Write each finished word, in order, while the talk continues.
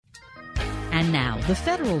And now, The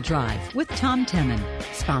Federal Drive with Tom Temin.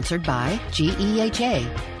 Sponsored by GEHA.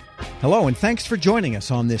 Hello, and thanks for joining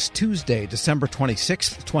us on this Tuesday, December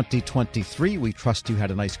 26th, 2023. We trust you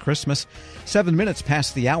had a nice Christmas. 7 minutes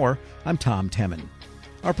past the hour, I'm Tom Temin.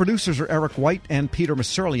 Our producers are Eric White and Peter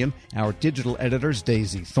Masurlian. Our digital editors,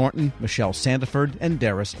 Daisy Thornton, Michelle Sandiford, and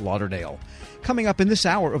Darius Lauderdale. Coming up in this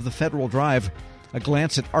hour of The Federal Drive, a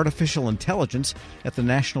glance at artificial intelligence at the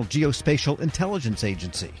National Geospatial Intelligence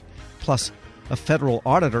Agency. Plus, a federal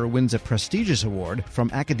auditor wins a prestigious award from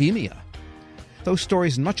academia. Those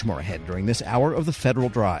stories and much more ahead during this hour of The Federal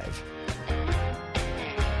Drive.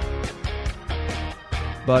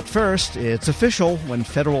 But first, it's official. When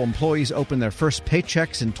federal employees open their first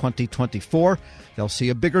paychecks in 2024, they'll see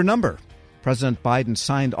a bigger number. President Biden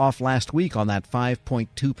signed off last week on that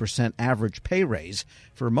 5.2% average pay raise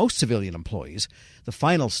for most civilian employees, the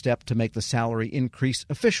final step to make the salary increase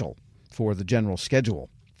official for the general schedule.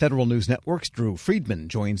 Federal News Network's Drew Friedman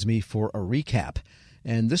joins me for a recap.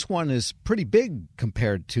 And this one is pretty big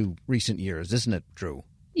compared to recent years, isn't it, Drew?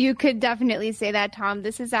 You could definitely say that, Tom.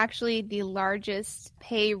 This is actually the largest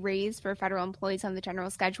pay raise for federal employees on the general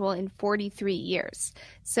schedule in 43 years.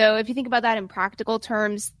 So if you think about that in practical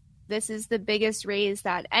terms, this is the biggest raise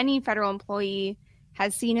that any federal employee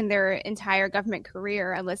has seen in their entire government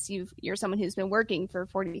career, unless you're someone who's been working for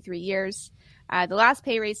 43 years. The last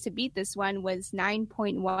pay raise to beat this one was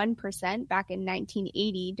 9.1% back in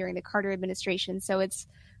 1980 during the Carter administration. So it's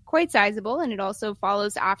quite sizable, and it also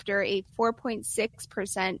follows after a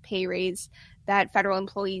 4.6% pay raise that federal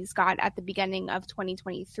employees got at the beginning of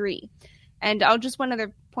 2023. And one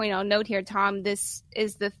other point I'll note here, Tom, this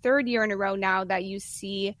is the third year in a row now that you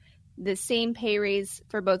see the same pay raise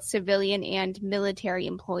for both civilian and military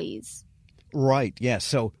employees. Right, yes.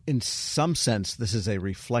 So in some sense, this is a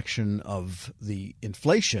reflection of the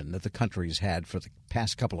inflation that the country's had for the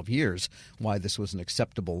past couple of years, why this was an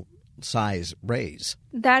acceptable size raise.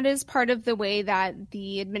 That is part of the way that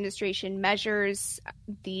the administration measures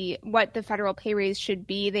what the federal pay raise should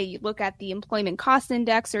be. They look at the Employment Cost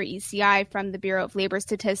Index, or ECI, from the Bureau of Labor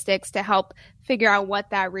Statistics to help figure out what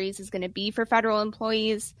that raise is going to be for federal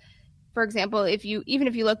employees. For example, if you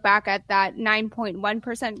look back at that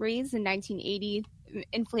 9.1% raise in 1980,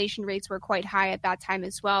 inflation rates were quite high at that time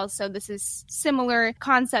as well. So this is similar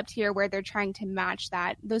concept here, where they're trying to match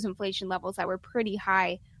those inflation levels that were pretty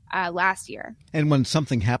high last year. And when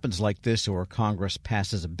something happens like this, or Congress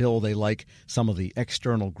passes a bill they like, some of the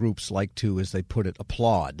external groups like to, as they put it,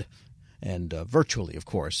 applaud. And virtually, of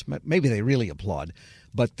course. Maybe they really applaud.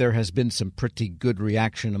 But there has been some pretty good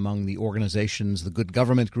reaction among the organizations, the good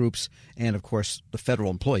government groups, and, of course, the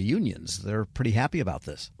federal employee unions. They're pretty happy about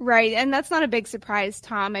this. Right. And that's not a big surprise,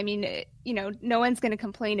 Tom. I mean, no one's going to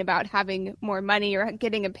complain about having more money or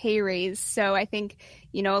getting a pay raise. So I think,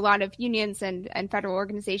 a lot of unions and federal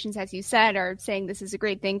organizations, as you said, are saying this is a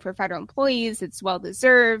great thing for federal employees. It's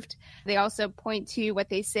well-deserved. They also point to what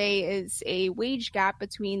they say is a wage gap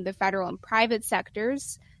between the federal and private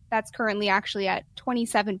sectors. That's currently actually at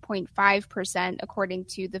 27.5%, according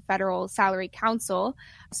to the Federal Salary Council.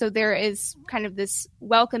 So there is kind of this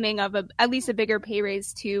welcoming of at least a bigger pay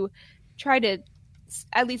raise to try to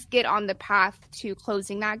at least get on the path to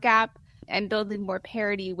closing that gap and building more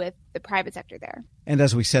parity with the private sector there. And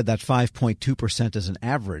as we said, that 5.2% is an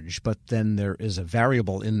average, but then there is a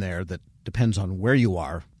variable in there that depends on where you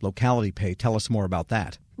are, locality pay. Tell us more about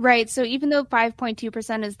that. Right. So even though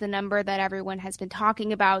 5.2% is the number that everyone has been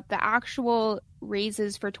talking about, the actual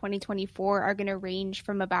raises for 2024 are going to range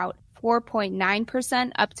from about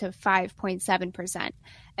 4.9% up to 5.7%.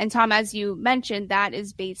 And Tom, as you mentioned, that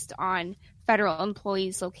is based on federal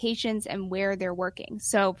employees' locations and where they're working.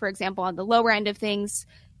 So, for example, on the lower end of things,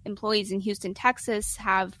 employees in Houston, Texas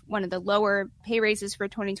have one of the lower pay raises for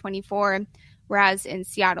 2024, whereas in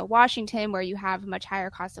Seattle, Washington, where you have a much higher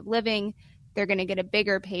cost of living, they're going to get a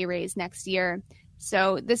bigger pay raise next year.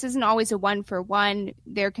 So this isn't always a one-for-one.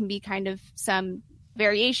 There can be kind of some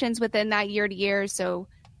variations within that year to year. So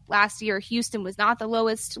last year, Houston was not the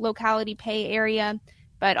lowest locality pay area,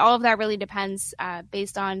 but all of that really depends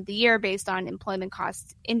based on the year, based on employment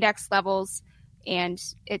cost index levels, and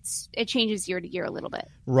it changes year to year a little bit.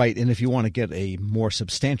 Right, and if you want to get a more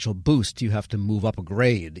substantial boost, you have to move up a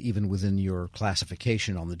grade, even within your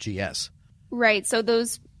classification on the GS. Right, so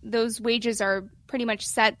those wages are pretty much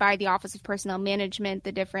set by the Office of Personnel Management,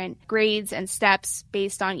 the different grades and steps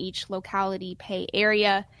based on each locality pay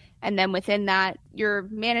area. And then within that, your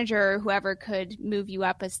manager or whoever could move you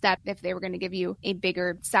up a step if they were going to give you a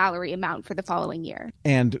bigger salary amount for the following year.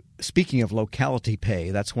 And speaking of locality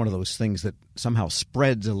pay, that's one of those things that somehow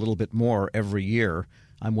spreads a little bit more every year.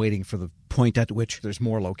 I'm waiting for the point at which there's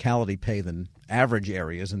more locality pay than average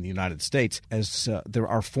areas in the United States, as there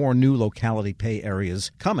are 4 new locality pay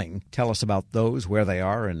areas coming. Tell us about those, where they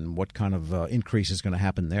are, and what kind of increase is going to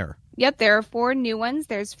happen there. Yep, there are 4 new ones.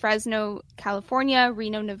 There's Fresno, California,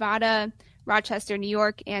 Reno, Nevada, Rochester, New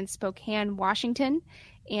York, and Spokane, Washington.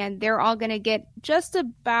 And they're all going to get just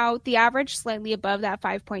about the average, slightly above that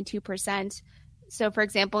 5.2%. So, for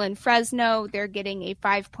example, in Fresno, they're getting a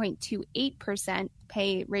 5.28%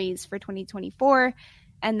 pay raise for 2024.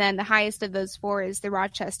 And then the highest of those 4 is the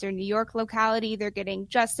Rochester, New York locality. They're getting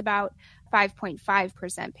just about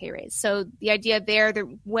 5.5% pay raise. So the idea there that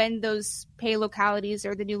when those pay localities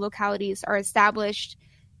or the new localities are established,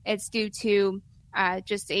 it's due to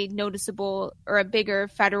just a noticeable or a bigger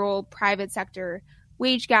federal private sector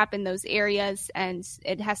wage gap in those areas. And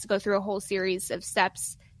it has to go through a whole series of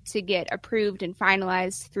steps to get approved and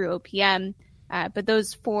finalized through OPM. But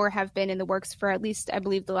those 4 have been in the works for at least, I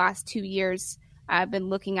believe, the last 2 years. I've been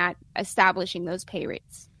looking at establishing those pay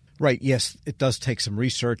rates. Right. Yes, it does take some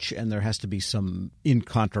research, and there has to be some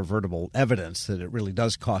incontrovertible evidence that it really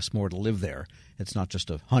does cost more to live there. It's not just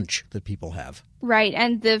a hunch that people have. Right.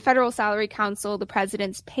 And the Federal Salary Council, the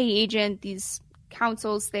president's pay agent, these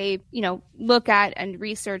councils, they, look at and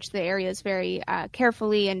research the areas very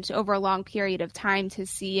carefully and over a long period of time to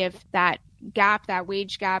see if that gap, that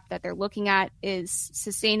wage gap that they're looking at is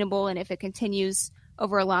sustainable, and if it continues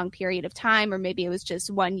over a long period of time, or maybe it was just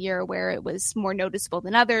 1 year where it was more noticeable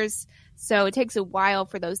than others. So it takes a while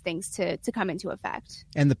for those things to come into effect.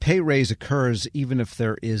 And the pay raise occurs even if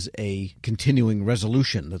there is a continuing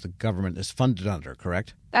resolution that the government is funded under,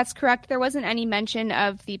 correct? That's correct. There wasn't any mention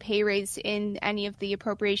of the pay raise in any of the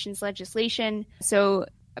appropriations legislation. So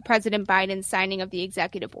President Biden's signing of the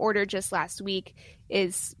executive order just last week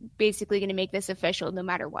is basically going to make this official no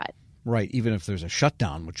matter what. Right. Even if there's a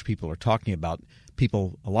shutdown, which people are talking about,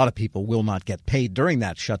 a lot of people will not get paid during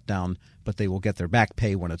that shutdown, but they will get their back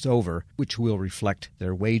pay when it's over, which will reflect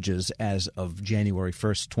their wages as of January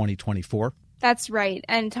 1st, 2024. That's right.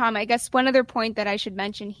 And Tom, I guess one other point that I should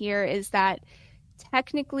mention here is that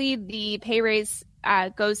technically the pay raise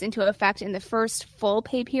goes into effect in the first full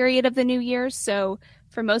pay period of the new year. So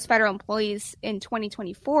for most federal employees in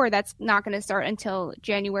 2024, that's not going to start until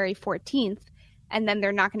January 14th. And then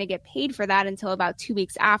they're not going to get paid for that until about 2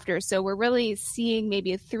 weeks after. So we're really seeing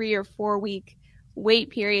maybe a 3 or 4 week wait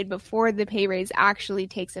period before the pay raise actually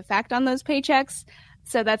takes effect on those paychecks.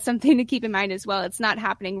 So that's something to keep in mind as well. It's not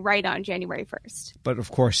happening right on January 1st. But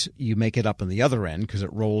of course, you make it up on the other end because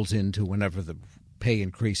it rolls into whenever the pay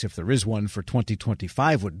increase, if there is one for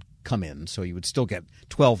 2025, would come in. So you would still get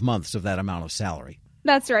 12 months of that amount of salary.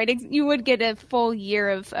 That's right. You would get a full year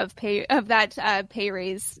of pay of that pay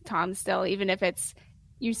raise, Tom, still, even if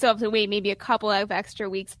you still have to wait maybe a couple of extra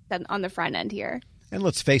weeks on the front end here. And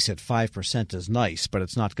let's face it, 5% is nice, but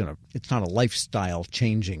it's not a lifestyle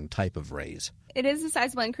changing type of raise. It is a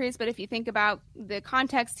sizable increase, but if you think about the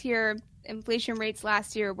context here, inflation rates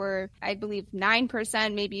last year were, I believe,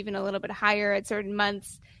 9%, maybe even a little bit higher at certain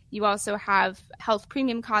months. You also have health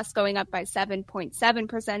premium costs going up by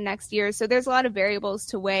 7.7% next year. So there's a lot of variables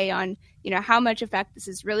to weigh on, how much effect this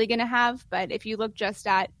is really going to have. But if you look just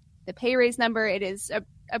at the pay raise number, it is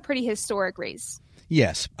a pretty historic raise.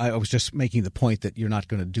 Yes, I was just making the point that you're not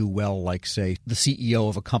going to do well like, say, the CEO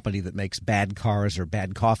of a company that makes bad cars or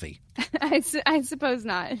bad coffee. I suppose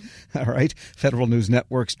not. All right. Federal News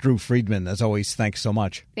Network's Drew Friedman, as always, thanks so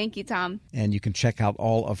much. Thank you, Tom. And you can check out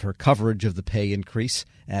all of her coverage of the pay increase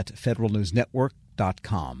at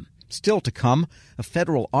federalnewsnetwork.com. Still to come, a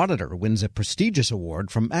federal auditor wins a prestigious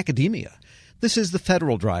award from academia. This is the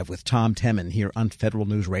Federal Drive with Tom Temin here on Federal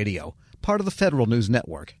News Radio, part of the Federal News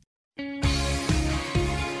Network.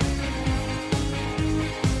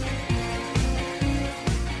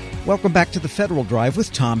 Welcome back to the Federal Drive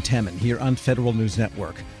with Tom Temin here on Federal News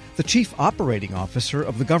Network. The Chief Operating Officer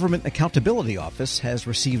of the Government Accountability Office has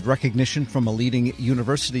received recognition from a leading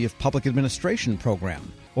University of Public Administration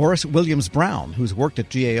program. Oris Williams-Brown, who's worked at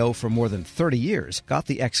GAO for more than 30 years, got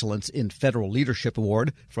the Excellence in Federal Leadership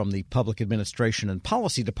Award from the Public Administration and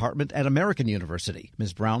Policy Department at American University.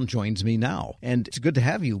 Ms. Brown joins me now, and it's good to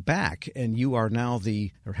have you back. And you are now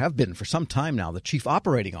have been for some time now, the Chief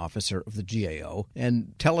Operating Officer of the GAO.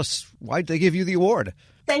 And tell us, why did they give you the award?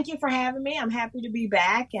 Thank you for having me. I'm happy to be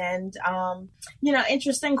back. And,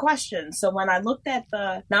 interesting question. So when I looked at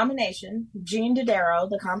the nomination, Gene Dodaro,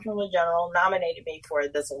 the Comptroller General, nominated me for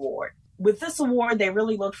this award. with this award, they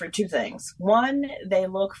really look for two things. One, they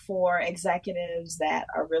look for executives that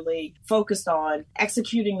are really focused on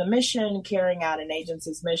executing the mission, carrying out an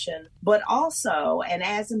agency's mission, but also, and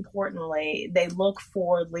as importantly, they look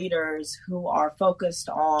for leaders who are focused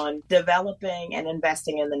on developing and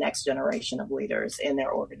investing in the next generation of leaders in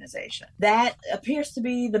their organization. That appears to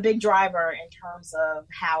be the big driver in terms of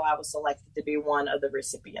how I was selected to be one of the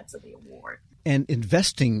recipients of the award. And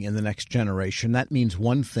investing in the next generation, that means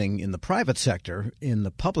one thing in the private sector. In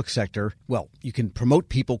the public sector, well, you can promote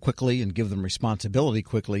people quickly and give them responsibility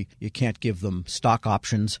quickly. You can't give them stock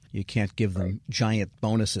options. You can't give them giant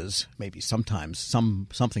bonuses, maybe sometimes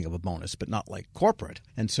something of a bonus, but not like corporate.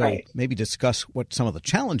 And so maybe discuss what some of the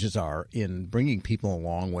challenges are in bringing people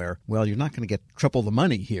along where, well, you're not going to get triple the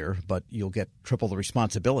money here, but you'll get triple the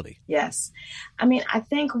responsibility. Yes. I mean, I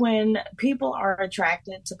think when people are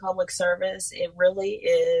attracted to public service, it really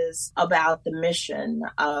is about the mission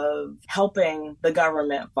of helping the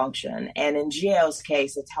government function. And in GAO's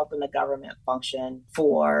case, it's helping the government function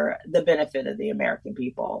for the benefit of the American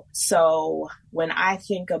people. So when I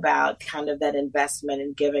think about kind of that investment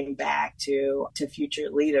and giving back to future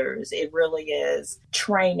leaders, it really is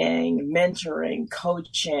training, mentoring,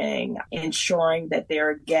 coaching, ensuring that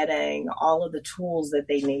they're getting all of the tools that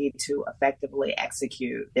they need to effectively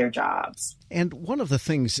execute their jobs. And one of the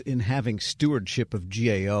things in having stewardship of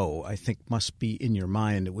GAO, I think must be in your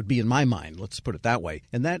mind. It would be in my mind, let's put it that way.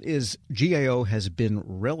 And that is GAO has been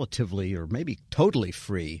relatively or maybe totally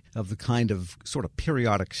free of the kind of sort of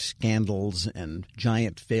periodic scandals and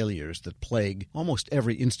giant failures that plague almost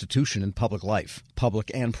every institution in public life,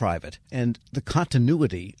 public and private. And the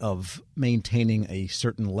continuity of maintaining a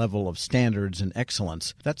certain level of standards and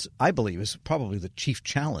excellence, that's, I believe, is probably the chief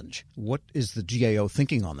challenge. What is the GAO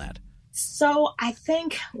thinking on that? So I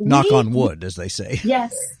think knock on wood, as they say.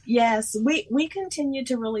 Yes. We continue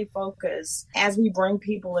to really focus as we bring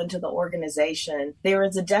people into the organization. There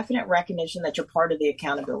is a definite recognition that you're part of the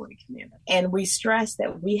accountability community. And we stress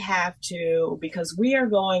that we have to, because we are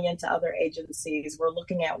going into other agencies, we're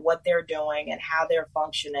looking at what they're doing and how they're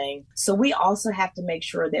functioning. So we also have to make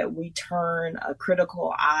sure that we turn a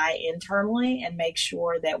critical eye internally and make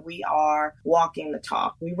sure that we are walking the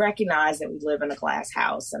talk. We recognize that we live in a glass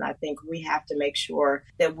house, and I think we have to make sure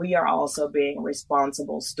that we are also being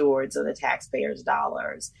responsible stewards of the taxpayers'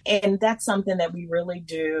 dollars. And that's something that we really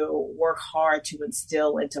do work hard to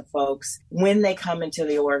instill into folks when they come into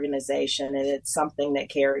the organization. And it's something that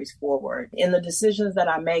carries forward. In the decisions that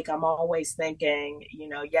I make, I'm always thinking,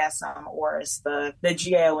 yes, I'm Oris, the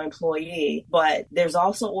GAO employee, but there's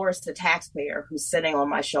also Oris, the taxpayer, who's sitting on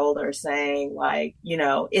my shoulder saying,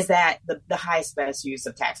 is that the highest, best use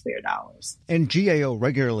of taxpayer dollars? And GAO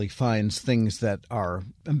regularly finds things that are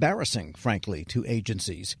embarrassing, frankly, to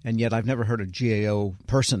agencies. And yet I've never heard a GAO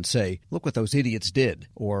person say, look what those idiots did.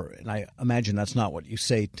 And I imagine that's not what you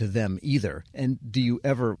say to them either. And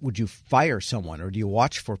would you fire someone, or do you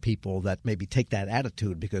watch for people that maybe take that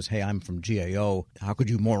attitude because, hey, I'm from GAO. How could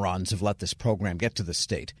you morons have let this program get to this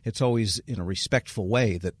state? It's always in a respectful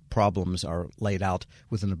way that problems are laid out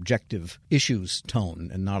with an objective issues tone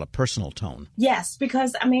and not a personal tone. Yes,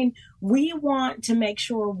 because, we want to make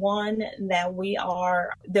sure, one, that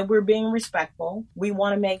we're being respectful. We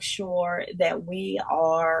want to make sure that we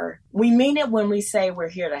mean it when we say we're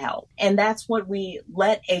here to help. And that's what we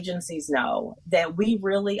let agencies know, that we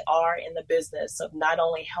really are in the business of not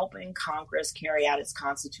only helping Congress carry out its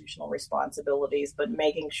constitutional responsibilities, but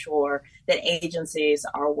making sure that agencies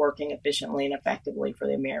are working efficiently and effectively for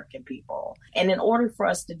the American people. And in order for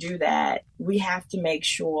us to do that, we have to make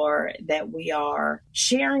sure that we are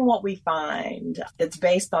sharing what we find that's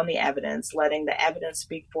based on the evidence, letting the evidence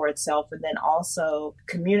speak for itself, and then also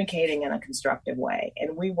communicating in a constructive way.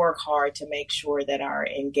 And we work hard to make sure that our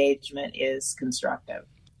engagement is constructive.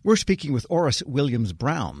 We're speaking with Oris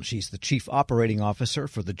Williams-Brown. She's the Chief Operating Officer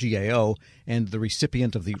for the GAO and the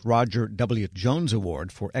recipient of the Roger W. Jones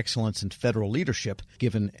Award for Excellence in Federal Leadership,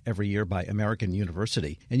 given every year by American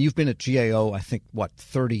University. And you've been at GAO, I think,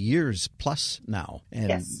 30 years plus now? And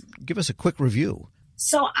yes. Give us a quick review.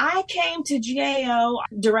 So I came to GAO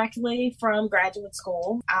directly from graduate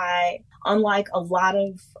school. Unlike a lot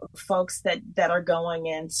of folks that are going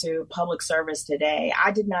into public service today,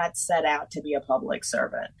 I did not set out to be a public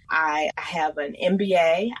servant. I have an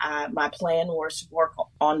MBA. My plan was to work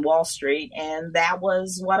on Wall Street, and that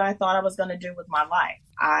was what I thought I was going to do with my life.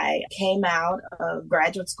 I came out of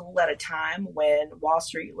graduate school at a time when Wall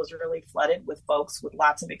Street was really flooded with folks with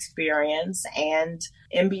lots of experience and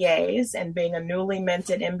MBAs, and being a newly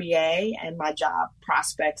minted MBA and my job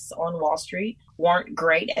prospects on Wall Street weren't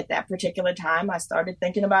great at that particular time, I started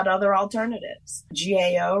thinking about other alternatives.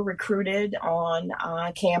 GAO recruited on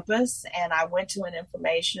campus, and I went to an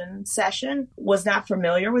information session. Was not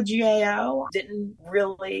familiar with GAO, didn't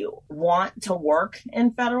really want to work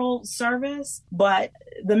in federal service, but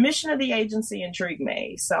the mission of the agency intrigued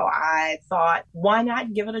me. So I thought, why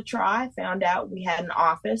not give it a try? Found out we had an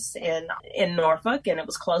office in Norfolk, and it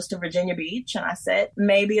was close to Virginia Beach. And I said,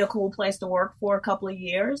 maybe a cool place to work for a couple of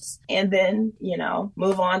years and then,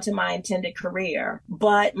 move on to my intended career.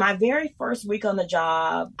 But my very first week on the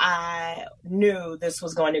job, I knew this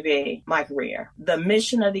was going to be my career. The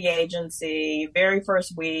mission of the agency, very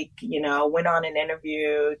first week, went on an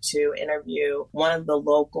interview to interview one of the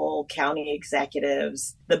local county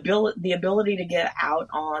executives. The ability to get out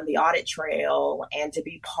on the audit trail and to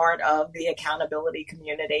be part of the accountability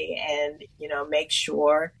community and, make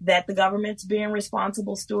sure that the government's being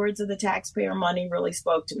responsible stewards of the taxpayer money really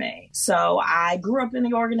spoke to me. So I grew up in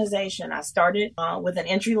the organization. I started with an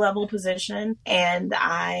entry-level position, and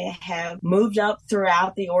I have moved up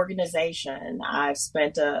throughout the organization. I've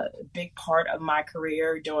spent a big part of my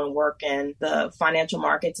career doing work in the financial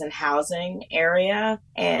markets and housing area.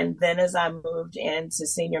 And then as I moved into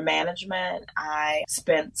senior management, I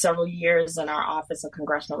spent several years in our Office of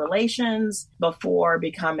Congressional Relations before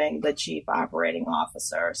becoming the Chief Operating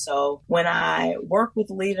Officer. So when I work with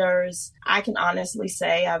leaders, I can honestly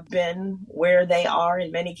say I've been where they are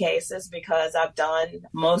in many cases because I've done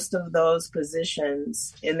most of those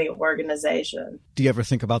positions in the organization. Do you ever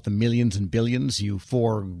think about the millions and billions you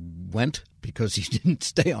forewent because you didn't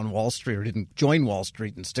stay on Wall Street or didn't join Wall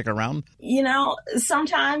Street and stick around?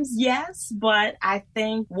 Sometimes yes, but I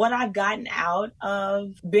think what I've gotten out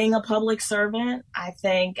of being a public servant, I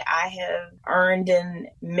think I have earned in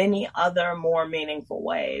many other more meaningful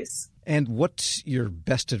ways. And what's your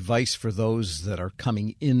best advice for those that are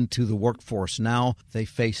coming into the workforce now? They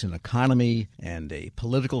face an economy and a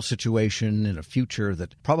political situation in a future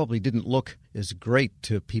that probably didn't look as great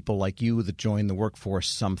to people like you that joined the workforce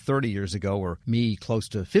some 30 years ago or me close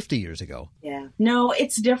to 50 years ago. Yeah. No,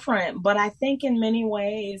 it's different. But I think in many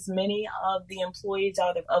ways, many of the employees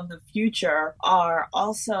of the future are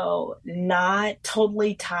also not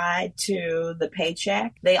totally tied to the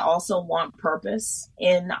paycheck. They also want purpose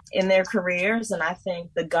in their careers. And I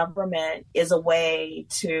think the government is a way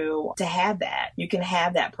to have that. You can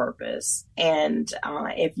have that purpose. And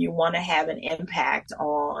if you want to have an impact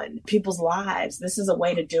on people's lives, this is a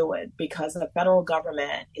way to do it because the federal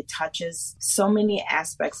government, it touches so many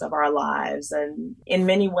aspects of our lives and in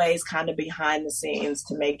many ways kind of behind the scenes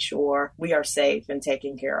to make sure we are safe and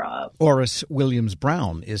taken care of. Oris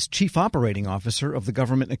Williams-Brown is Chief Operating Officer of the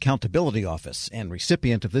Government Accountability Office and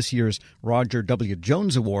recipient of this year's Roger W.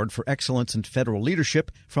 Jones Award for Excellence in Federal Leadership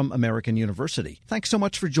from American University. Thanks so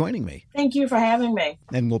much for joining me. Thank you for having me.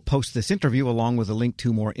 And we'll post this interview along with a link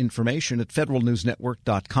to more information at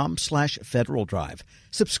federalnewsnetwork.com/Federal Drive.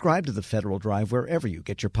 Subscribe to the Federal Drive wherever you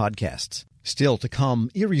get your podcasts. Still to come,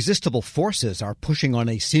 irresistible forces are pushing on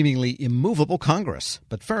a seemingly immovable Congress.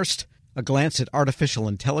 But first, a glance at artificial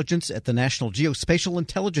intelligence at the National Geospatial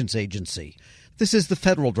Intelligence Agency. This is the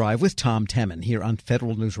Federal Drive with Tom Temin here on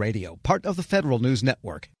Federal News Radio, part of the Federal News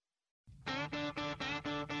Network.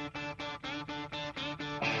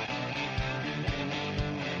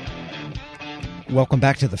 Welcome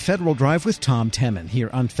back to the Federal Drive with Tom Temin here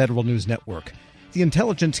on Federal News Network. The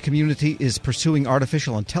intelligence community is pursuing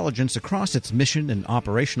artificial intelligence across its mission and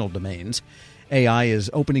operational domains. AI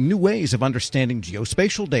is opening new ways of understanding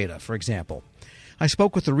geospatial data, for example. I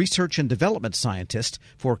spoke with the research and development scientist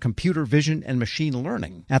for computer vision and machine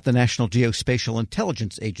learning at the National Geospatial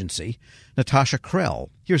Intelligence Agency, Natasha Krell.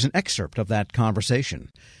 Here's an excerpt of that conversation.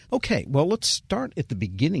 Okay, well, let's start at the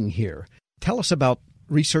beginning here. Tell us about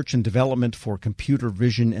research and development for computer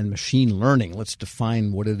vision and machine learning. Let's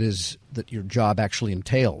define what it is that your job actually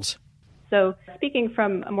entails. So speaking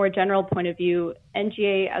from a more general point of view,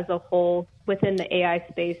 NGA as a whole within the AI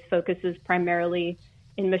space focuses primarily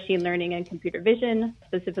in machine learning and computer vision,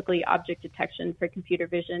 specifically object detection for computer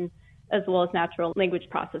vision, as well as natural language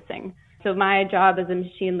processing. So my job as a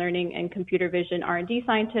machine learning and computer vision R&D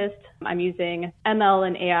scientist, I'm using ML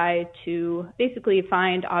and AI to basically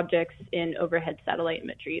find objects in overhead satellite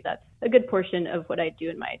imagery. That's a good portion of what I do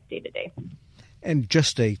in my day-to-day. And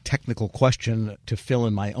just a technical question to fill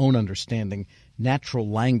in my own understanding, natural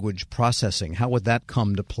language processing, how would that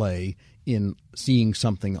come to play in seeing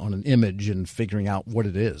something on an image and figuring out what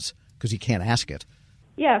it is? Because you can't ask it.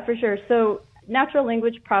 Yeah, for sure. So natural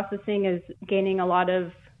language processing is gaining a lot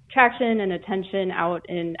of traction and attention out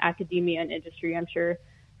in academia and industry. I'm sure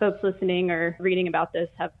folks listening or reading about this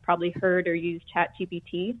have probably heard or used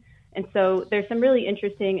ChatGPT. And so there's some really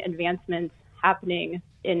interesting advancements happening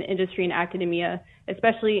in industry and academia,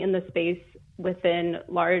 especially in the space within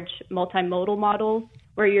large multimodal models,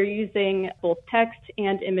 where you're using both text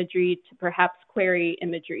and imagery to perhaps query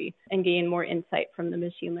imagery and gain more insight from the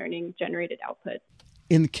machine learning generated output.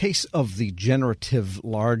 In the case of the generative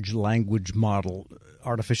large language model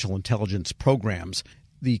artificial intelligence programs,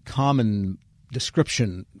 the common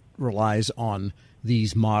description relies on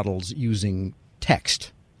these models using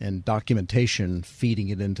text and documentation, feeding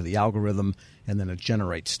it into the algorithm, and then it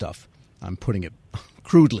generates stuff. I'm putting it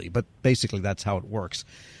crudely, but basically that's how it works.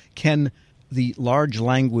 Can the large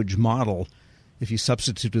language model, if you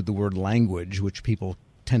substituted the word language, which people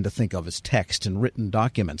tend to think of as text and written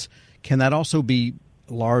documents, can that also be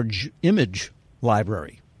large image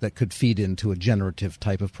library that could feed into a generative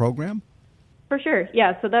type of program? For sure.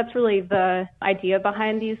 Yeah. So that's really the idea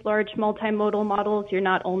behind these large multimodal models. You're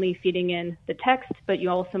not only feeding in the text, but you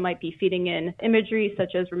also might be feeding in imagery,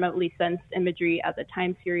 such as remotely sensed imagery as a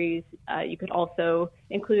time series. You could also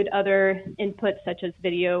include other inputs, such as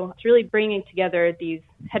video. It's really bringing together these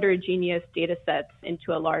heterogeneous data sets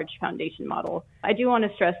into a large foundation model. I do want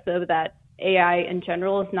to stress, though, that AI in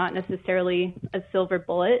general is not necessarily a silver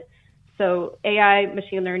bullet. So AI,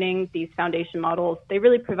 machine learning, these foundation models, they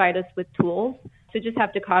really provide us with tools. So just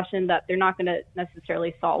have to caution that they're not going to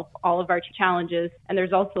necessarily solve all of our challenges. And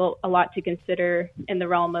there's also a lot to consider in the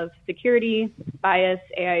realm of security, bias,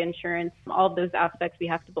 AI insurance, all of those aspects we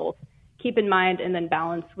have to both keep in mind and then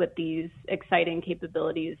balance with these exciting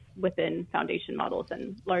capabilities within foundation models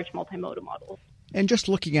and large multimodal models. And just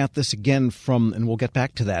looking at this again from, and we'll get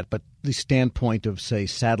back to that, but the standpoint of, say,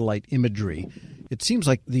 satellite imagery, it seems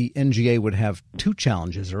like the NGA would have two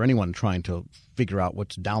challenges, or anyone trying to figure out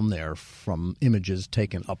what's down there from images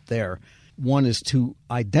taken up there. One is to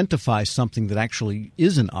identify something that actually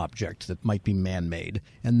is an object that might be man-made.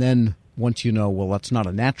 And then once you know, well, that's not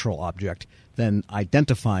a natural object, then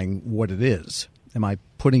identifying what it is. Am I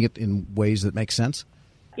putting it in ways that make sense?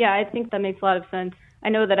 Yeah, I think that makes a lot of sense. I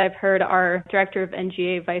know that I've heard our director of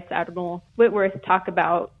NGA, Vice Admiral Whitworth, talk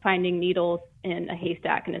about finding needles in a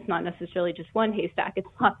haystack, and it's not necessarily just one haystack, it's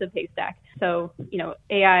lots of haystacks. So,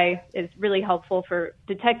 AI is really helpful for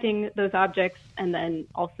detecting those objects and then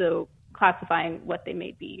also classifying what they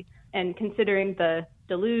may be. And considering the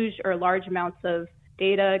deluge or large amounts of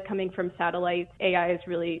data coming from satellites, AI is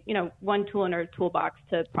really, one tool in our toolbox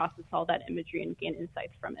to process all that imagery and gain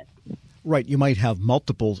insights from it. Right. You might have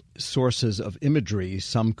multiple sources of imagery.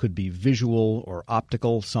 Some could be visual or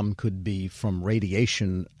optical. Some could be from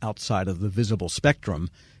radiation outside of the visible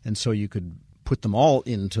spectrum. And so you could put them all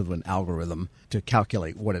into an algorithm to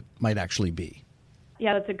calculate what it might actually be.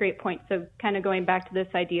 Yeah, that's a great point. So kind of going back to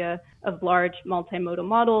this idea of large multimodal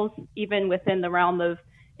models, even within the realm of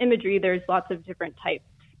imagery, there's lots of different types,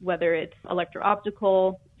 whether it's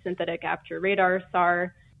electro-optical, synthetic aperture radar,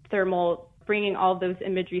 SAR, thermal. Bringing all of those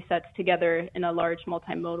imagery sets together in a large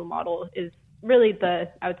multimodal model is really the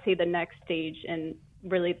next stage and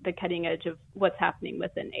really the cutting edge of what's happening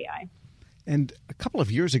within AI. And a couple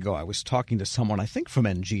of years ago, I was talking to someone, I think from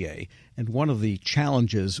NGA, and one of the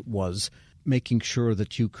challenges was making sure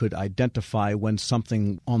that you could identify when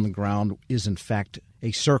something on the ground is in fact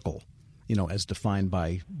a circle, as defined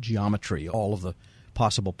by geometry, all of the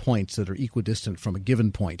possible points that are equidistant from a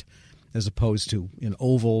given point, as opposed to an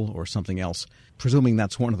oval or something else, presuming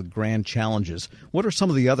that's one of the grand challenges. What are some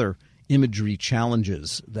of the other imagery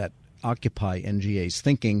challenges that occupy NGA's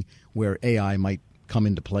thinking where AI might come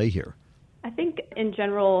into play here? I think in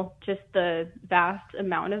general, just the vast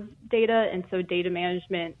amount of data, and so data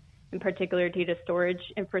management, in particular data storage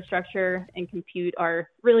infrastructure and compute are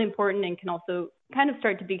really important and can also kind of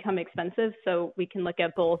start to become expensive. So we can look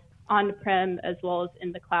at both on-prem as well as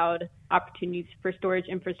in the cloud opportunities for storage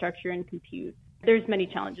infrastructure and compute. There's many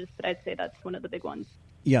challenges, but I'd say that's one of the big ones.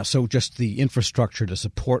 Yeah, so just the infrastructure to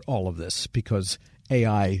support all of this, because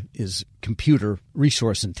AI is computer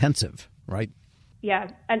resource intensive, right?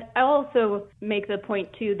 Yeah, and I'll also make the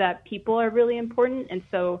point, too, that people are really important. And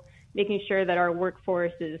so making sure that our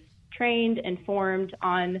workforce is trained and formed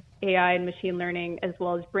on AI and machine learning, as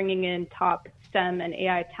well as bringing in top STEM and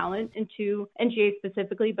AI talent into NGA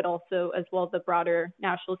specifically, but also as well as the broader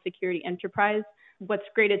national security enterprise. What's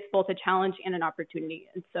great, it's both a challenge and an opportunity.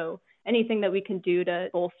 And so anything that we can do to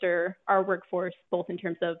bolster our workforce, both in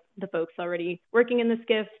terms of the folks already working in this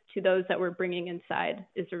gift to those that we're bringing inside,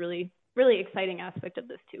 is a really, really exciting aspect of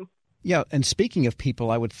this too. Yeah, and speaking of people,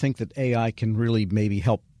 I would think that AI can really maybe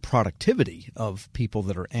help productivity of people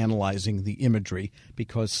that are analyzing the imagery,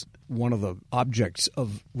 because one of the objects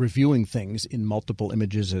of reviewing things in multiple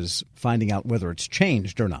images is finding out whether it's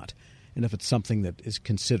changed or not. and if it's something that is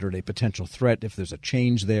considered a potential threat, if there's a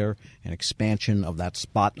change there, an expansion of that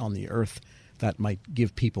spot on the Earth, that might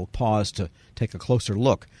give people pause to take a closer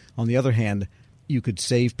look. On the other hand, you could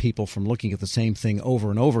save people from looking at the same thing over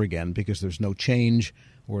and over again because there's no change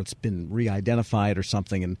or it's been re-identified or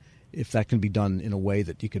something. And if that can be done in a way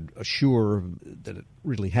that you could assure that it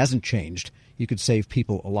really hasn't changed, you could save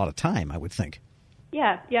people a lot of time, I would think.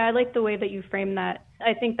 Yeah, I like the way that you frame that.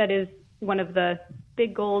 I think that is one of the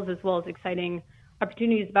big goals as well as exciting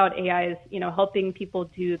opportunities about AI is, helping people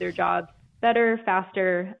do their jobs better,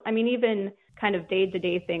 faster. I mean, even kind of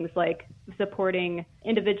day-to-day things like supporting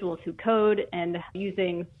individuals who code and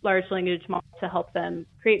using large language models to help them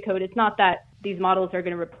create code. It's not that these models are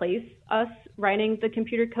going to replace us writing the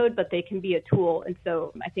computer code, but they can be a tool. And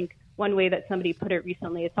so I think one way that somebody put it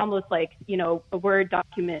recently, it's almost like, a Word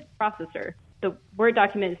document processor. The Word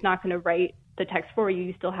document is not going to write the text for you.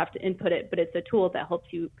 You still have to input it, but it's a tool that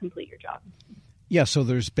helps you complete your job. Yeah, so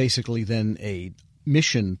there's basically then a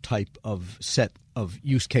mission type of set of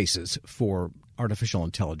use cases for artificial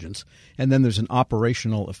intelligence. And then there's an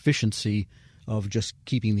operational efficiency of just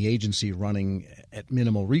keeping the agency running at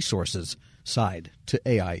minimal resources side to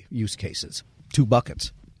AI use cases. Two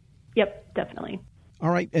buckets. Yep, definitely. All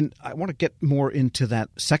right. And I want to get more into that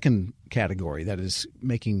second category, that is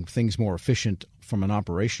making things more efficient from an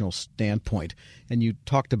operational standpoint. And you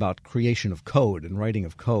talked about creation of code and writing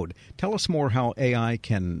of code. Tell us more how AI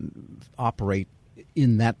can operate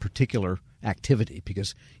in that particular activity,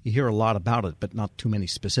 because you hear a lot about it, but not too many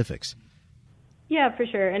specifics. Yeah, for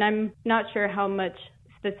sure. And I'm not sure how much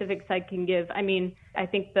specifics I can give. I mean, I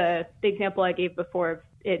think the example I gave before of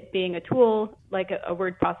it being a tool, like a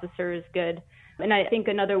word processor, is good. And I think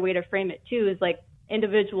another way to frame it too is like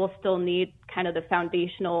individuals still need kind of the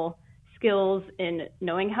foundational skills in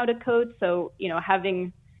knowing how to code. So,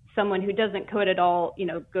 having someone who doesn't code at all,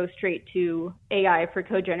 go straight to AI for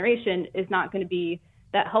code generation is not going to be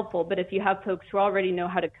that helpful. But if you have folks who already know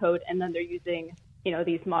how to code and then they're using,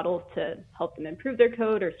 these models to help them improve their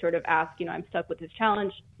code or sort of ask, I'm stuck with this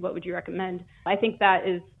challenge, what would you recommend? I think that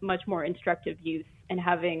is much more instructive use, and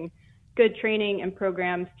having good training and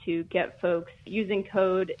programs to get folks using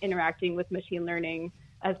code, interacting with machine learning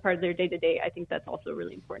as part of their day-to-day, I think that's also a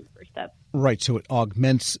really important first step. Right, so it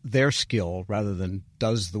augments their skill rather than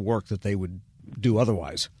does the work that they would do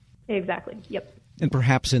otherwise. Exactly, yep. And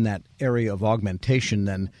perhaps in that area of augmentation,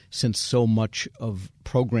 then, since so much of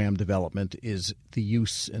program development is the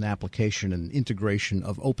use and application and integration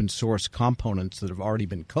of open source components that have already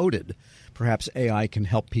been coded, perhaps AI can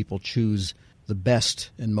help people choose the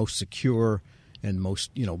best and most secure and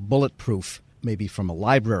most, bulletproof, maybe from a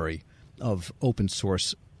library of open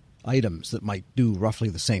source items that might do roughly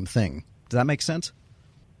the same thing. Does that make sense?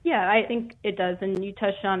 Yeah, I think it does. And you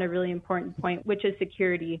touched on a really important point, which is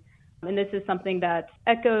security. And this is something that's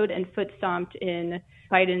echoed and foot-stomped in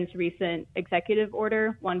Biden's recent executive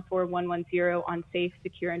order, 14110, on safe,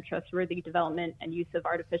 secure, and trustworthy development and use of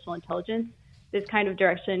artificial intelligence. This kind of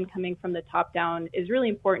direction coming from the top down is really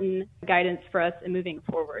important guidance for us in moving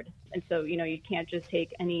forward. And so, you can't just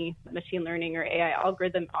take any machine learning or AI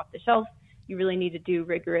algorithm off the shelf. You really need to do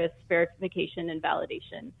rigorous verification and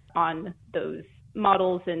validation on those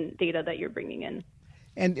models and data that you're bringing in.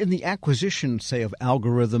 And in the acquisition, say, of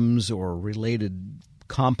algorithms or related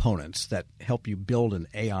components that help you build an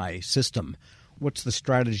AI system, what's the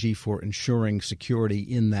strategy for ensuring security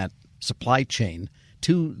in that supply chain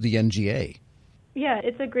to the NGA? Yeah,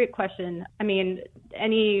 it's a great question. I mean,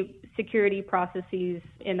 any security processes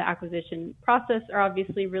in the acquisition process are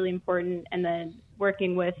obviously really important. And then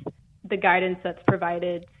working with the guidance that's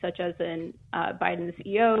provided, such as in Biden's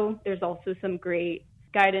EO, there's also some great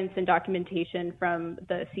guidance and documentation from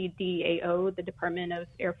the CDAO, the Department of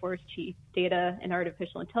Air Force Chief Data and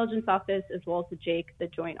Artificial Intelligence Office, as well as the JAIC, the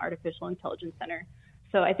Joint Artificial Intelligence Center.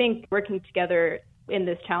 So I think working together in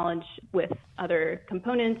this challenge with other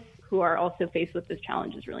components who are also faced with this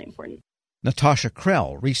challenge is really important. Natasha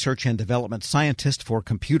Krell, Research and Development Scientist for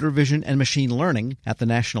Computer Vision and Machine Learning at the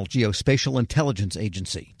National Geospatial Intelligence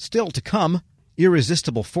Agency. Still to come,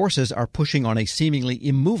 irresistible forces are pushing on a seemingly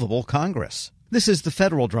immovable Congress. This is The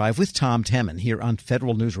Federal Drive with Tom Temin here on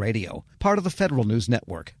Federal News Radio, part of the Federal News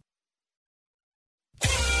Network.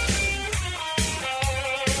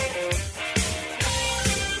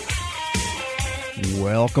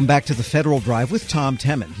 Welcome back to The Federal Drive with Tom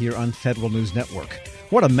Temin here on Federal News Network.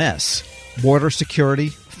 What a mess. Border security,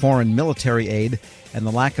 foreign military aid, and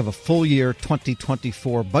the lack of a full-year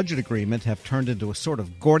 2024 budget agreement have turned into a sort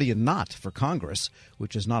of Gordian knot for Congress,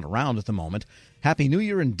 which is not around at the moment. Happy New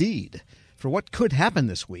Year indeed. For what could happen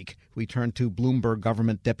this week, we turn to Bloomberg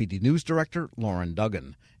Government Deputy News Director Lauren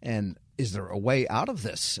Duggan. And is there a way out of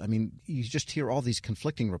this? I mean, you just hear all these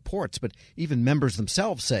conflicting reports, but even members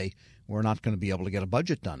themselves say we're not going to be able to get a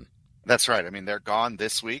budget done. That's right. I mean, they're gone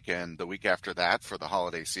this week and the week after that for the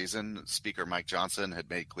holiday season. Speaker Mike Johnson had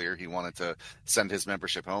made clear he wanted to send his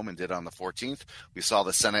membership home and did on the 14th. We saw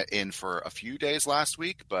the Senate in for a few days last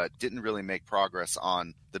week, but didn't really make progress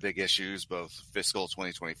on the big issues, both fiscal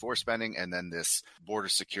 2024 spending and then this border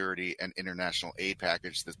security and international aid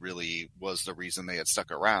package that really was the reason they had stuck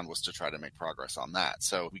around, was to try to make progress on that.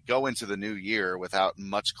 So we go into the new year without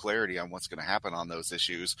much clarity on what's going to happen on those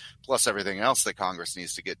issues, plus everything else that Congress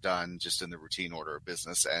needs to get done just in the routine order of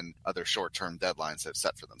business and other short-term deadlines they've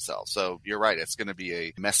set for themselves. So you're right, it's going to be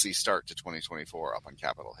a messy start to 2024 up on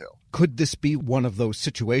Capitol Hill. Could this be one of those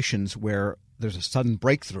situations where there's a sudden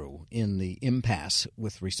breakthrough in the impasse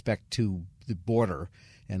with respect to the border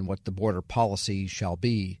and what the border policy shall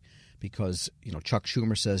be? Because, Chuck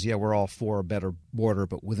Schumer says, yeah, we're all for a better border,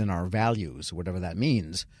 but within our values, whatever that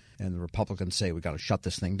means. And the Republicans say we've got to shut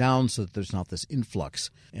this thing down so that there's not this influx.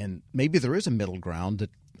 And maybe there is a middle ground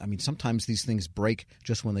that, sometimes these things break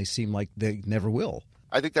just when they seem like they never will.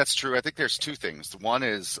 I think that's true. I think there's two things. One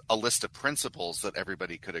is a list of principles that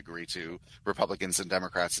everybody could agree to, Republicans and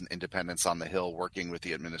Democrats and independents on the Hill working with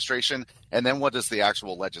the administration. And then what does the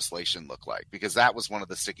actual legislation look like? Because that was one of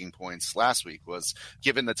the sticking points last week, was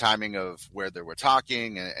given the timing of where they were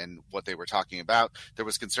talking and what they were talking about, there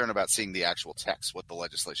was concern about seeing the actual text, what the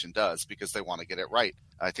legislation does, because they want to get it right.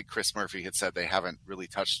 I think Chris Murphy had said they haven't really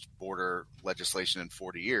touched border legislation in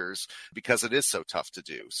 40 years because it is so tough to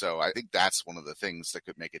do. So I think that's one of the things that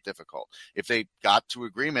could make it difficult. If they got to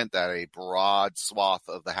agreement that a broad swath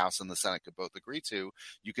of the House and the Senate could both agree to,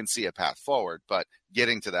 you can see a path forward. But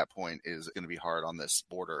getting to that point is going to be hard on this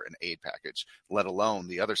border and aid package, let alone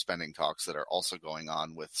the other spending talks that are also going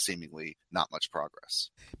on with seemingly not much progress.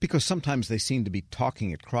 Because sometimes they seem to be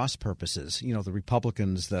talking at cross purposes. The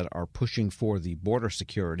Republicans that are pushing for the border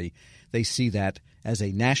security, they see that as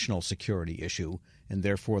a national security issue. And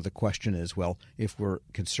therefore, the question is, well, if we're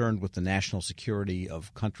concerned with the national security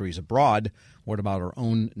of countries abroad, what about our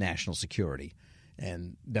own national security?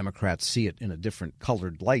 And Democrats see it in a different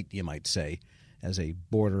colored light, you might say, as a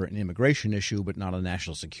border and immigration issue, but not a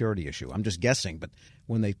national security issue. I'm just guessing, but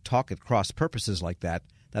when they talk at cross purposes like that,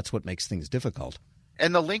 that's what makes things difficult.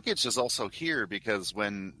 And the linkage is also here because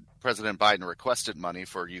when President Biden requested money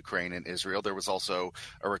for Ukraine and Israel, there was also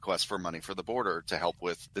a request for money for the border to help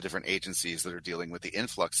with the different agencies that are dealing with the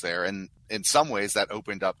influx there. And in some ways that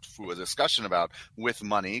opened up to a discussion about with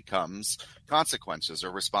money comes consequences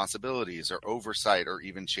or responsibilities or oversight or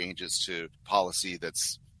even changes to policy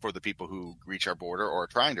that's for the people who reach our border or are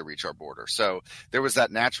trying to reach our border. So there was that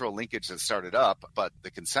natural linkage that started up, but the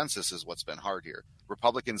consensus is what's been hard here.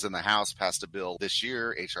 Republicans in the House passed a bill this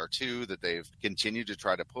year, H.R. 2, that they've continued to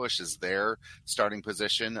try to push as their starting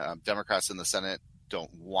position. Democrats in the Senate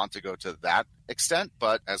don't want to go to that extent,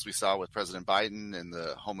 but as we saw with President Biden and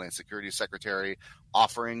the Homeland Security Secretary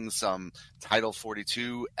offering some Title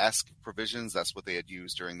 42-esque provisions, that's what they had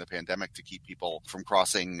used during the pandemic to keep people from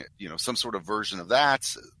crossing, some sort of version of that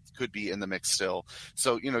could be in the mix still.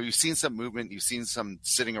 So, you've seen some movement, you've seen some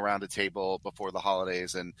sitting around a table before the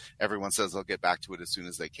holidays, and everyone says they'll get back to it as soon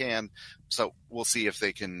as they can. So we'll see if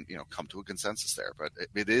they can, come to a consensus there, but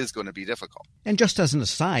it is going to be difficult. And just as an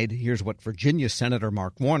aside, here's what Virginia Senator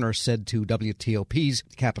Mark Warner said to WTOP's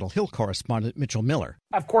Capitol Hill correspondent Mitchell Miller.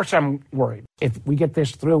 Of course I'm worried. If we get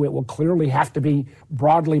this through, it will clearly have to be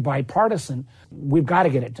broadly bipartisan. We've got to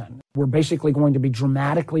get it done. We're basically going to be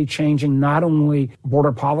dramatically changing not only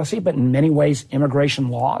border policy, but in many ways immigration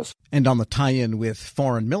laws. And on the tie-in with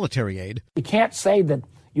foreign military aid. We can't say that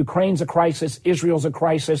Ukraine's a crisis, Israel's a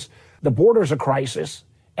crisis, the border's a crisis,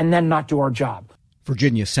 and then not do our job.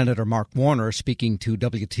 Virginia Senator Mark Warner speaking to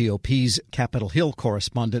WTOP's Capitol Hill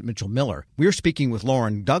correspondent Mitchell Miller. We're speaking with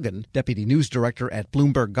Lauren Duggan, Deputy News Director at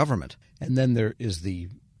Bloomberg Government. And then there is the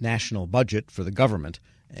national budget for the government.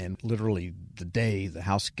 And literally the day the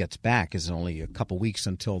House gets back is only a couple weeks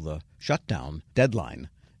until the shutdown deadline.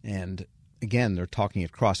 And again, they're talking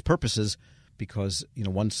at cross purposes because,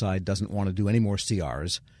 one side doesn't want to do any more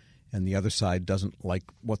CRs and the other side doesn't like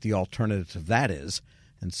what the alternative to that is.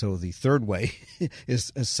 And so the third way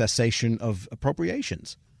is a cessation of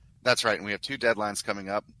appropriations. That's right. And we have two deadlines coming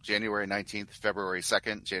up, January 19th, February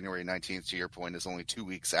 2nd. January 19th, to your point, is only 2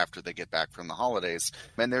 weeks after they get back from the holidays.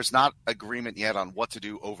 And there's not agreement yet on what to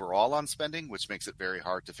do overall on spending, which makes it very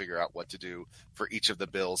hard to figure out what to do for each of the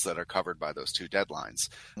bills that are covered by those two deadlines.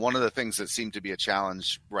 One of the things that seemed to be a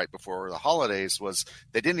challenge right before the holidays was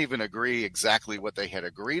they didn't even agree exactly what they had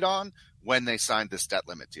agreed on, when they signed this debt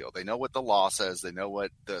limit deal. They know what the law says. They know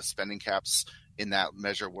what the spending caps in that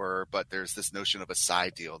measure were, but there's this notion of a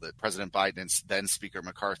side deal that President Biden and then Speaker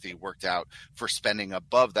McCarthy worked out for spending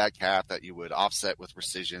above that cap that you would offset with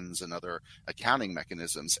rescissions and other accounting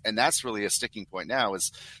mechanisms. And that's really a sticking point now,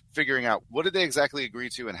 is figuring out what did they exactly agree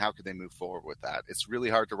to and how could they move forward with that. It's really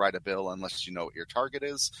hard to write a bill unless you know what your target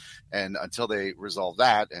is. And until they resolve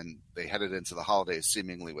that, and they headed into the holidays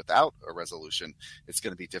seemingly without a resolution, it's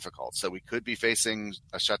going to be difficult. So we could be facing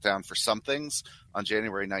a shutdown for some things on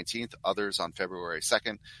January 19th, others on February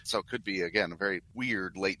 2nd. So it could be, again, a very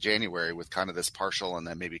weird late January with kind of this partial and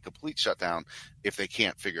then maybe complete shutdown if they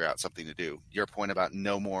can't figure out something to do. Your point about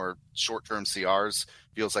no more short-term CRs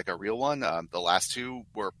feels like a real one. The last two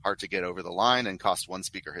were hard to get over the line and cost one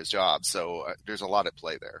speaker his job. So there's a lot at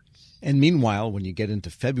play there. And meanwhile, when you get into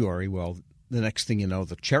February, well, the next thing you know,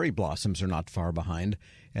 the cherry blossoms are not far behind.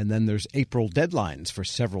 And then there's April deadlines for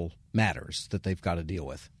several matters that they've got to deal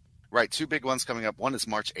with. Right. Two big ones coming up. One is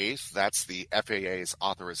March 8th. That's the FAA's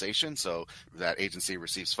authorization. So that agency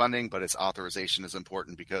receives funding, but its authorization is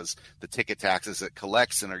important because the ticket taxes it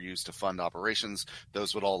collects and are used to fund operations,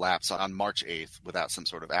 those would all lapse on March 8th without some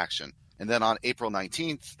sort of action. And then on April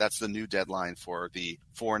 19th, that's the new deadline for the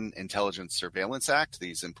Foreign Intelligence Surveillance Act,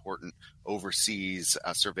 these important overseas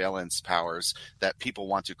surveillance powers that people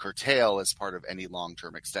want to curtail as part of any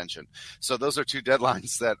long-term extension. So those are two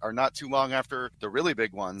deadlines that are not too long after the really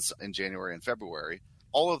big ones in January and February.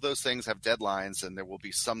 All of those things have deadlines, and there will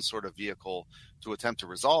be some sort of vehicle to attempt to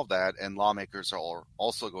resolve that, and lawmakers are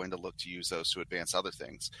also going to look to use those to advance other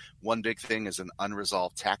things. One big thing is an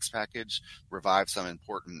unresolved tax package, revive some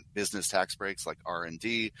important business tax breaks like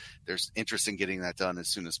R&D. There's interest in getting that done as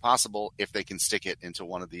soon as possible. If they can stick it into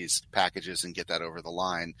one of these packages and get that over the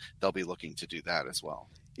line, they'll be looking to do that as well.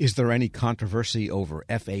 Is there any controversy over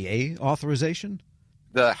FAA authorization?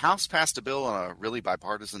 The House passed a bill on a really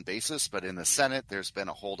bipartisan basis, but in the Senate, there's been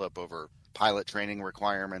a holdup over pilot training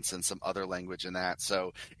requirements and some other language in that.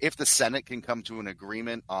 So if the Senate can come to an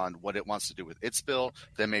agreement on what it wants to do with its bill,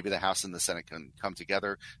 then maybe the House and the Senate can come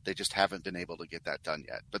together. They just haven't been able to get that done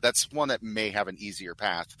yet. But that's one that may have an easier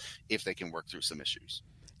path if they can work through some issues.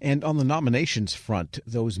 And on the nominations front,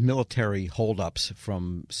 those military holdups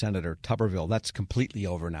from Senator Tuberville, that's completely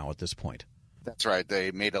over now at this point. That's right.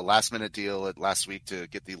 They made a last-minute deal last week to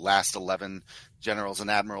get the last 11 generals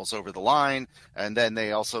and admirals over the line, and then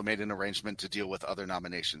they also made an arrangement to deal with other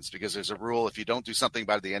nominations, because there's a rule: if you don't do something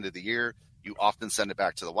by the end of the year, you often send it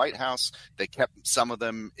back to the White House. They kept some of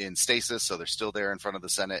them in stasis, so they're still there in front of the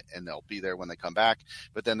Senate, and they'll be there when they come back.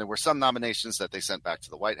 But then there were some nominations that they sent back to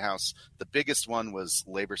the White House. The biggest one was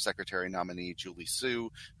Labor Secretary nominee Julie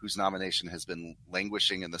Su, whose nomination has been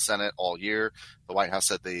languishing in the Senate all year. The White House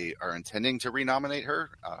said they are intending to renominate her,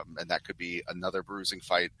 and that could be another bruising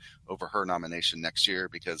fight over her nomination next year,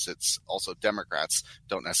 because it's also Democrats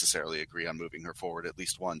don't necessarily agree on moving her forward. At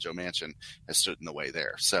least one, Joe Manchin, has stood in the way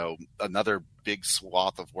there. So another big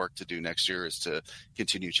swath of work to do next year is to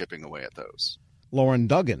continue chipping away at those. Lauren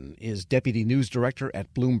Duggan is Deputy News Director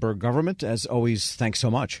at Bloomberg Government. As always, thanks so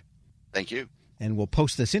much. Thank you. And we'll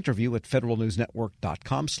post this interview at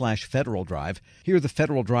federalnewsnetwork.com/Federal Drive. Hear the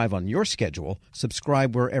Federal Drive on your schedule.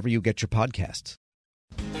 Subscribe wherever you get your podcasts.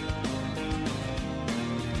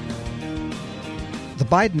 The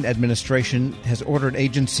Biden administration has ordered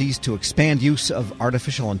agencies to expand use of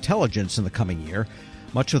artificial intelligence in the coming year.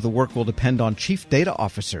 Much of the work will depend on chief data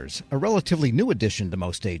officers, a relatively new addition to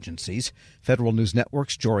most agencies. Federal News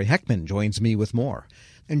Network's Jory Heckman joins me with more.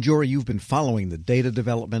 And Jory, you've been following the data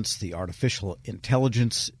developments, the artificial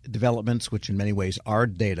intelligence developments, which in many ways are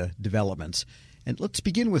data developments. And let's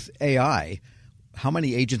begin with AI. How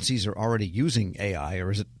many agencies are already using AI,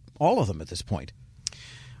 or is it all of them at this point?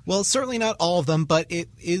 Well, certainly not all of them, but it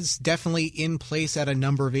is definitely in place at a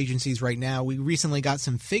number of agencies right now. We recently got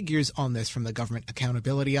some figures on this from the Government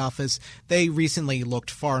Accountability Office. They recently looked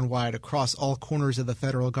far and wide across all corners of the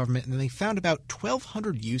federal government, and they found about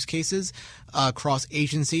 1,200 use cases across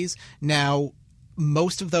agencies. Now,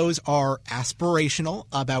 most of those are aspirational.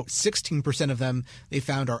 About 16% of them they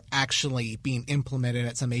found are actually being implemented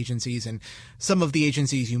at some agencies. And some of the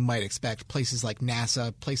agencies you might expect, places like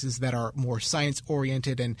NASA, places that are more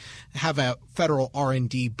science-oriented and have a federal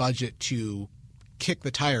R&D budget to kick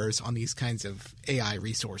the tires on these kinds of AI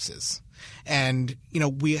resources. And,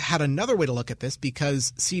 we had another way to look at this,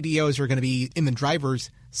 because CDOs are going to be in the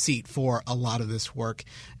driver's seat for a lot of this work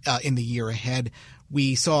in the year ahead.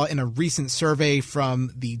 We saw in a recent survey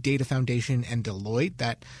from the Data Foundation and Deloitte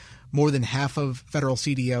that more than half of federal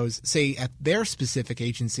CDOs say at their specific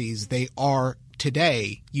agencies they are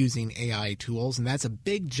today using AI tools, and that's a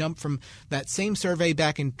big jump from that same survey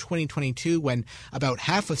back in 2022 when about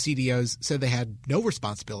half of CDOs said they had no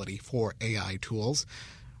responsibility for AI tools.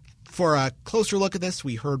 For a closer look at this,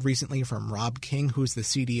 we heard recently from Rob King, who's the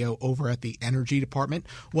CDO over at the Energy Department,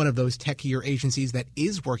 one of those techier agencies that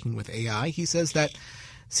is working with AI. He says that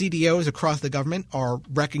CDOs across the government are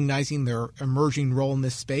recognizing their emerging role in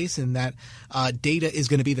this space and that data is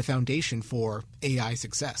going to be the foundation for AI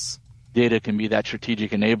success. Data can be that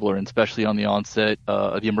strategic enabler, and especially on the onset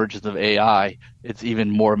of the emergence of AI, it's even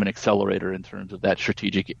more of an accelerator in terms of that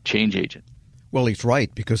strategic change agent. Well, he's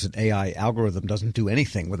right, because an AI algorithm doesn't do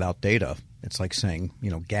anything without data. It's like saying,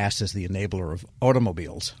 gas is the enabler of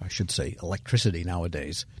automobiles. I should say electricity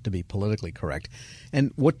nowadays, to be politically correct.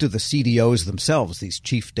 And what do the CDOs themselves, these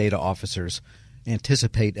chief data officers,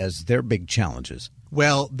 anticipate as their big challenges?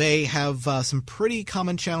 Well, they have some pretty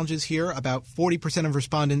common challenges here. About 40% of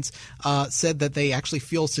respondents said that they actually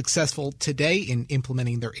feel successful today in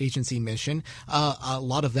implementing their agency mission. A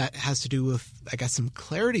lot of that has to do with, some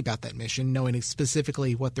clarity about that mission, knowing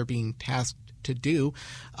specifically what they're being tasked to do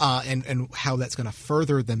and how that's going to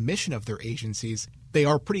further the mission of their agencies. They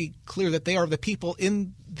are pretty clear that they are the people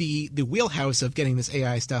in the wheelhouse of getting this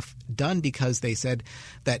AI stuff done, because they said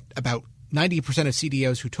that about 90% of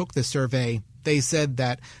CDOs who took the survey, they said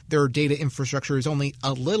that their data infrastructure is only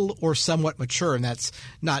a little or somewhat mature, and that's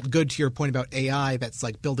not good to your point about AI. That's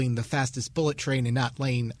like building the fastest bullet train and not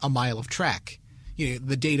laying a mile of track.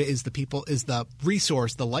 The data is the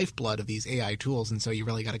resource, the lifeblood of these AI tools, and so you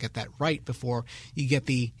really got to get that right before you get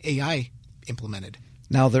the AI implemented.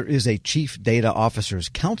 Now, there is a Chief Data Officers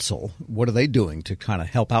Council. What are they doing to kind of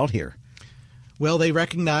help out here? Well,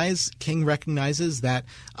 King recognizes that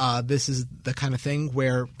this is the kind of thing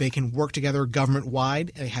where they can work together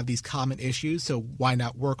government-wide. They have these common issues, so why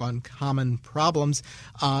not work on common problems?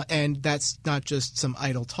 And that's not just some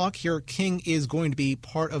idle talk here. King is going to be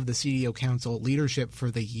part of the CDO Council leadership for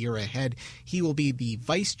the year ahead. He will be the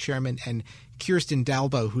vice chairman, and Kirsten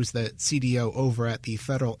Dalbo, who's the CDO over at the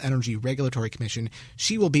Federal Energy Regulatory Commission,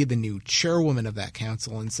 she will be the new chairwoman of that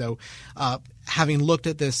council. And so having looked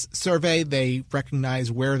at this survey, they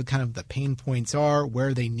recognize where the pain points are,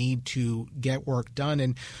 where they need to get work done,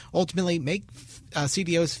 and ultimately make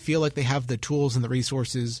CDOs feel like they have the tools and the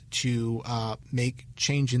resources to make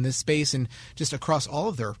change in this space and just across all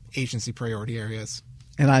of their agency priority areas.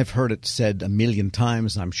 And I've heard it said a million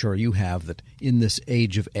times, and I'm sure you have, that in this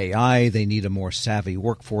age of AI, they need a more savvy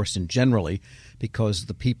workforce in generally, because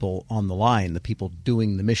the people on the line, the people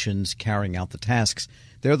doing the missions, carrying out the tasks,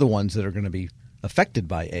 they're the ones that are going to be affected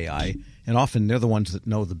by AI, and often they're the ones that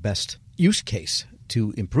know the best use case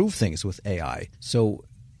to improve things with AI. So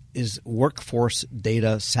is workforce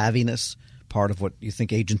data savviness part of what you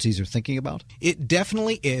think agencies are thinking about? It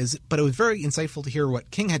definitely is, but it was very insightful to hear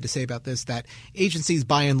what King had to say about this, that agencies,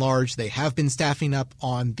 by and large, they have been staffing up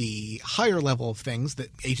on the higher level of things, that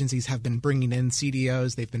agencies have been bringing in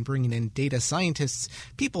CDOs, they've been bringing in data scientists,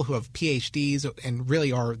 people who have PhDs and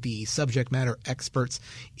really are the subject matter experts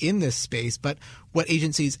in this space. But what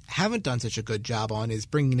agencies haven't done such a good job on is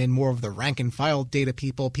bringing in more of the rank and file data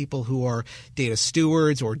people who are data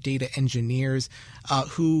stewards or data engineers,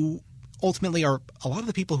 who ultimately are a lot of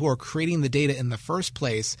the people who are creating the data in the first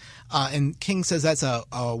place. And King says that's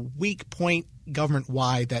a weak point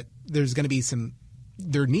government-wide that there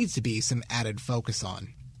needs to be some added focus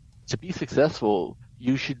on. To be successful,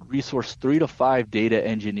 you should resource 3 to 5 data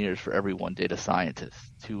engineers for every one data scientist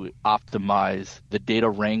to optimize the data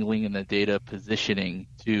wrangling and the data positioning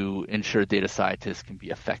to ensure data scientists can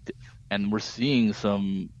be effective. And we're seeing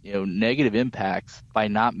some negative impacts by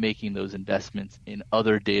not making those investments in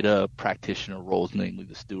other data practitioner roles, namely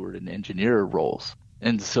the steward and engineer roles.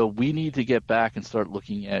 And so we need to get back and start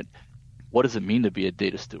looking at what does it mean to be a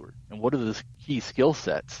data steward and what are the key skill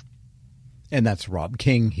sets. And that's Rob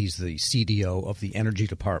King. He's the CDO of the Energy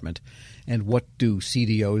Department. And what do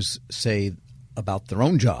CDOs say about their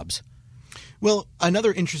own jobs? Well,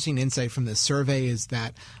 another interesting insight from this survey is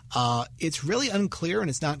that it's really unclear and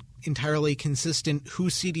it's not entirely consistent who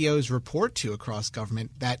CDOs report to across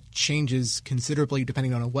government. That changes considerably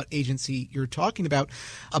depending on what agency you're talking about.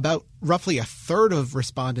 About roughly a third of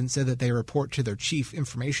respondents said that they report to their chief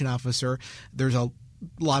information officer. There's a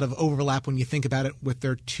lot of overlap when you think about it with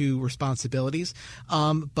their two responsibilities.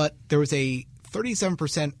 But there was a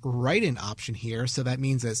 37% write-in option here. So that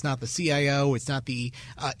means that it's not the CIO, it's not the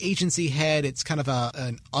agency head, it's kind of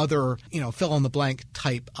an other, fill-in-the-blank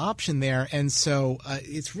type option there. And so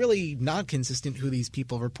it's really not consistent who these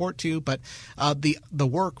people report to, but the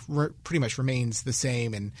work pretty much remains the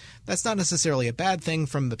same. And that's not necessarily a bad thing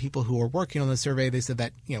from the people who are working on the survey. They said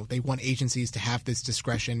that, they want agencies to have this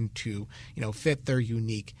discretion to, fit their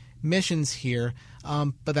unique missions here.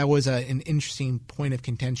 But that was an interesting point of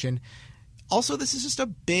contention. Also, this is just a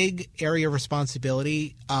big area of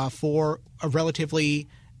responsibility for a relatively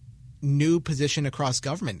new position across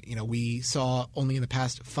government. We saw only in the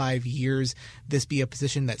past 5 years this be a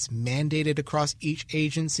position that's mandated across each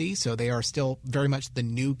agency, so they are still very much the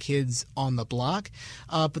new kids on the block.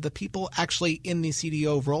 But the people actually in these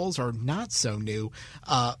CDO roles are not so new.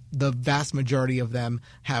 The vast majority of them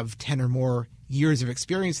have 10 or more years of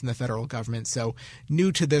experience in the federal government, so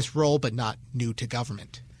new to this role, but not new to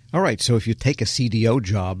government. All right, so if you take a CDO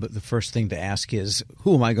job, the first thing to ask is,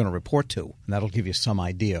 who am I going to report to? And that'll give you some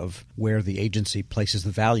idea of where the agency places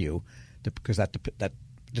the value, because that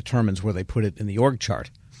determines where they put it in the org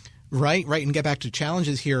chart. Right. And get back to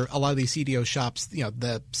challenges here. A lot of these CDO shops,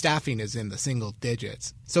 the staffing is in the single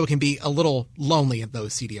digits. So it can be a little lonely at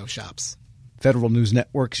those CDO shops. Federal News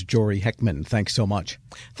Network's Jory Heckman, thanks so much.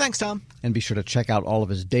 Thanks, Tom. And be sure to check out all of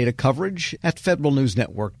his data coverage at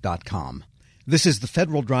federalnewsnetwork.com. This is the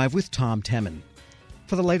Federal Drive with Tom Temin.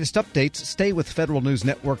 For the latest updates, stay with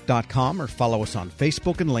federalnewsnetwork.com or follow us on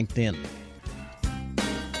Facebook and LinkedIn.